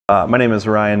My name is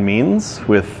Ryan Means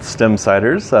with Stem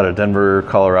Ciders out of Denver,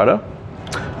 Colorado.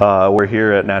 We're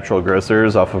here at Natural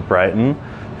Grocers off of Brighton,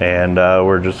 and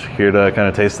we're just here to kind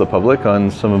of taste the public on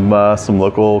some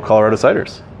local Colorado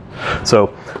ciders. So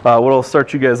what I'll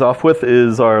start you guys off with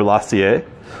is our Lassier.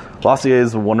 Lassier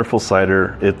is a wonderful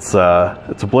cider. It's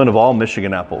a blend of all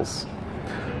Michigan apples.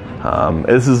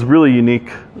 This is really unique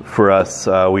for us.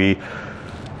 For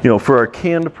our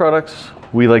canned products,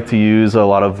 we like to use a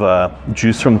lot of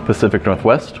juice from the Pacific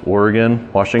Northwest,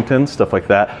 Oregon, Washington, stuff like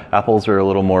that. Apples are a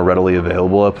little more readily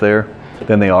available up there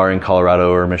than they are in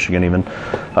Colorado or Michigan even.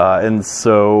 And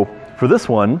so for this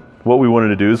one, what we wanted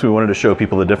to do is we wanted to show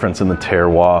people the difference in the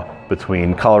terroir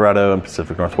between Colorado and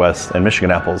Pacific Northwest and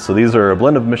Michigan apples. So these are a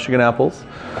blend of Michigan apples.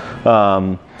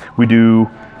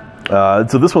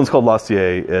 So this one's called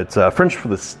Lassier. It's French for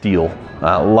the steel.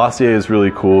 Lassier is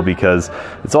really cool because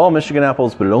it's all Michigan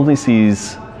apples, but it only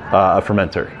sees a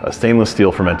fermenter, a stainless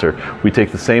steel fermenter. We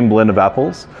take the same blend of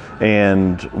apples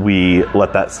and we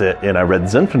let that sit in a red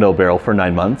Zinfandel barrel for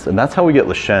 9 months, and that's how we get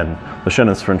Le Chêne. Le Chêne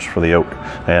is French for the oak,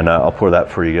 and I'll pour that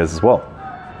for you guys as well.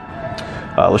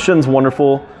 Le Chêne's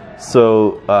wonderful.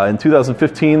 So in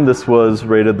 2015, this was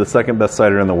rated the second best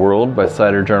cider in the world by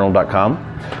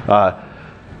ciderjournal.com.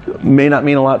 May not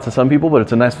mean a lot to some people, but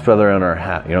it's a nice feather in our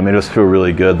hat. It made us feel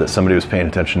really good that somebody was paying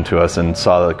attention to us and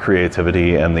saw the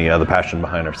creativity and the passion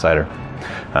behind our cider.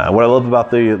 What I love about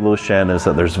the Le Chêne is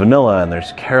that there's vanilla and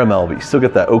there's caramel, but you still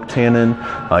get that oak tannin.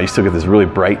 You still get this really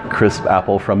bright, crisp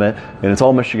apple from it, and it's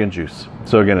all Michigan juice.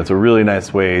 So again, it's a really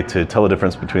nice way to tell the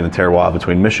difference between the terroir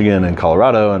between Michigan and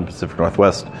Colorado and Pacific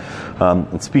Northwest.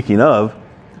 And speaking of,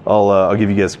 I'll give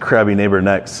you guys Crabby Neighbor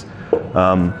next.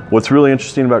 What's really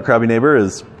interesting about Crabby Neighbor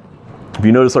is, if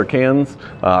you notice our cans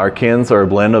are a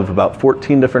blend of about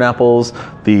 14 different apples.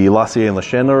 The Lassier and Le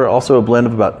Chêne are also a blend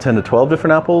of about 10 to 12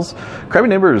 different apples. Crabby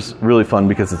Neighbor is really fun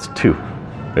because it's two.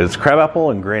 It's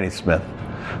crabapple and Granny Smith,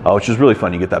 which is really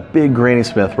fun. You get that big Granny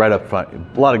Smith right up front,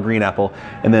 a lot of green apple,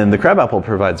 and then the crabapple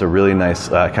provides a really nice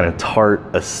kind of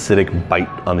tart, acidic bite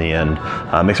on the end.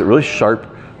 Makes it really sharp,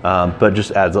 but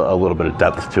just adds a little bit of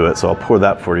depth to it. So I'll pour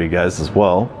that for you guys as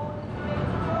well.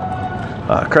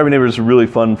 Crabby Neighbor is really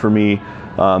fun for me.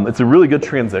 It's a really good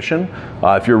transition.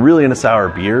 If you're really into sour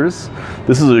beers,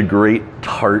 this is a great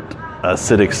tart,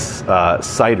 acidic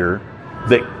cider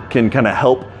that can kind of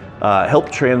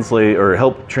help translate or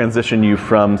help transition you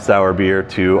from sour beer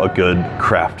to a good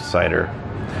craft cider.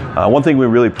 One thing we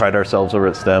really pride ourselves over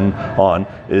at Stem on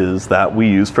is that we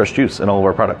use fresh juice in all of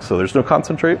our products. So there's no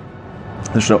concentrate,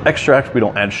 there's no extract, we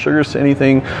don't add sugars to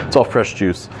anything, it's all fresh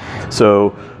juice.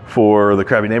 So for the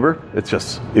Crabby Neighbor, it's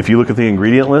just, if you look at the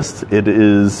ingredient list, it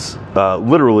is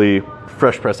literally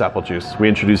fresh pressed apple juice. We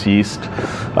introduce yeast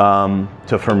as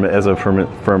a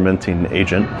fermenting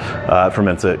agent. It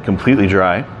ferments it completely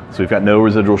dry, so we've got no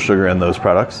residual sugar in those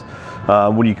products.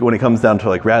 When it comes down to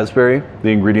like raspberry, the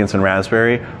ingredients in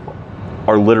raspberry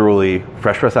are literally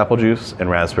fresh pressed apple juice and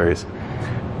raspberries.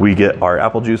 We get our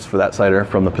apple juice for that cider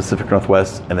from the Pacific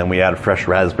Northwest, and then we add fresh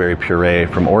raspberry puree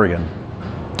from Oregon.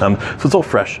 So it's all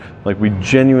fresh. Like, we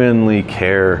genuinely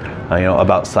care,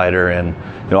 about cider, and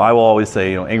I will always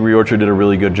say, Angry Orchard did a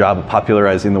really good job of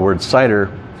popularizing the word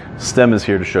cider. Stem is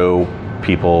here to show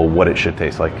people what it should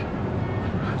taste like.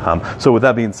 So with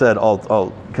that being said,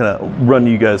 I'll kind of run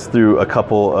you guys through a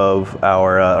couple of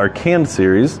our canned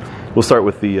series. We'll start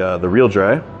with the Real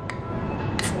Dry.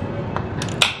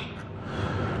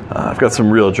 I've got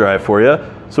some Real Dry for you.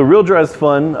 So Real Dry is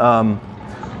fun.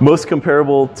 Most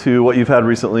comparable to what you've had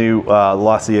recently,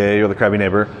 Lassier or the Crabby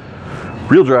Neighbor.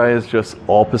 Real Dry is just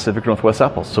all Pacific Northwest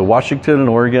apples. So Washington and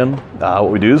Oregon,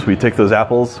 what we do is we take those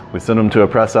apples, we send them to a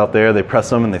press out there, they press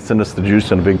them, and they send us the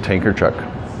juice in a big tanker truck.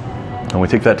 And we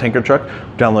take that tanker truck,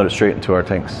 download it straight into our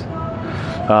tanks.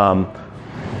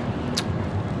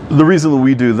 The reason that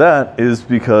we do that is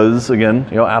because, again,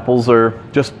 apples are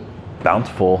just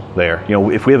bountiful there.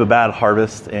 If we have a bad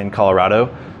harvest in Colorado,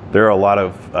 there are a lot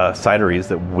of cideries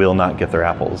that will not get their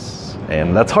apples,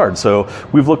 and that's hard. So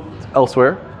we've looked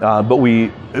elsewhere, but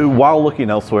while looking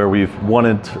elsewhere, we've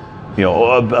wanted,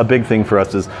 a big thing for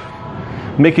us is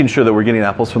making sure that we're getting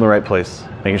apples from the right place,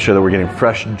 making sure that we're getting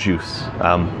fresh juice.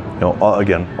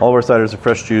 Again, all of our ciders are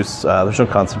fresh juice. There's no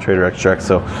concentrate or extract,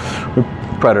 so we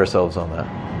pride ourselves on that.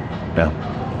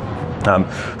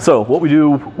 Yeah. So what we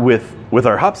do with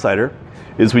our hop cider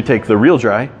is we take the Real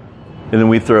Dry, and then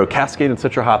we throw Cascade and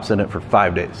Citra hops in it for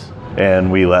 5 days,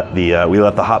 and we let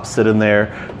the hops sit in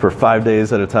there for 5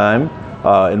 days at a time.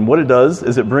 And what it does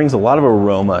is it brings a lot of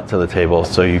aroma to the table.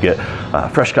 So you get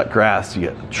fresh cut grass, you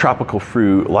get tropical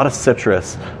fruit, a lot of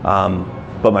citrus.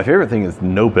 But my favorite thing is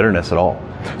no bitterness at all.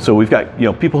 So we've got,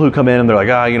 people who come in and they're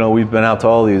like, we've been out to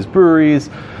all these breweries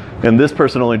and this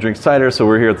person only drinks cider, so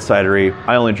we're here at the cidery.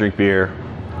 I only drink beer.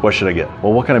 What should I get?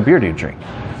 Well, what kind of beer do you drink?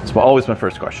 It's always my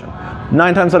first question.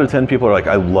 9 times out of 10 people are like,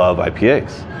 I love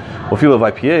IPAs. Well, if you love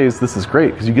IPAs, this is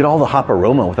great because you get all the hop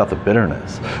aroma without the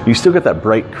bitterness. You still get that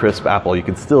bright, crisp apple. You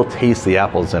can still taste the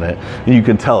apples in it, and you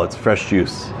can tell it's fresh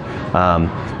juice.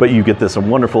 But you get this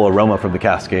wonderful aroma from the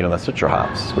Cascade and the Citra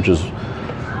hops, which is,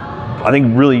 I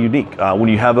think, really unique. When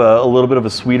you have a little bit of a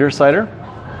sweeter cider,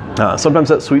 sometimes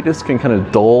that sweetness can kind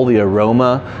of dull the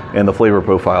aroma and the flavor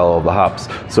profile of the hops.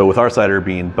 So with our cider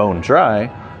being bone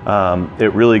dry,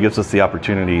 it really gives us the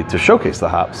opportunity to showcase the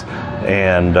hops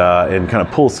and kind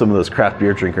of pull some of those craft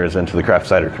beer drinkers into the craft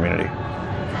cider community.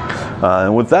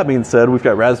 And with that being said, we've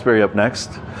got raspberry up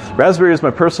next. Raspberry is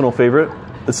my personal favorite.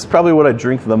 This is probably what I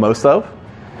drink the most of.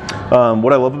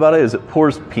 What I love about it is it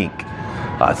pours pink.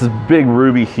 It's this big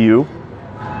ruby hue.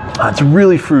 It's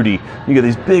really fruity. You get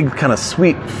these big kind of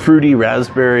sweet, fruity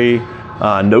raspberry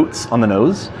notes on the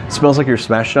nose. It smells like you're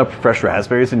smashing up fresh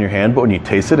raspberries in your hand, but when you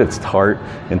taste it, it's tart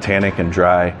and tannic and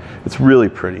dry. It's really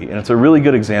pretty, and it's a really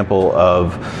good example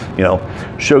of,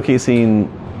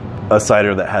 showcasing a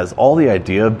cider that has all the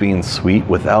idea of being sweet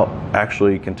without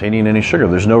actually containing any sugar.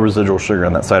 There's no residual sugar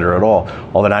in that cider at all.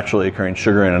 All the naturally occurring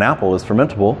sugar in an apple is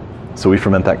fermentable, so we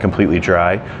ferment that completely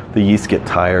dry. The yeast get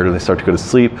tired and they start to go to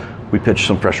sleep. We pitch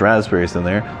some fresh raspberries in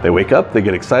there. They wake up, they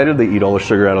get excited, they eat all the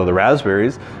sugar out of the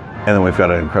raspberries, and then we've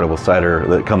got an incredible cider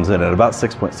that comes in at about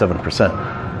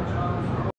 6.7%.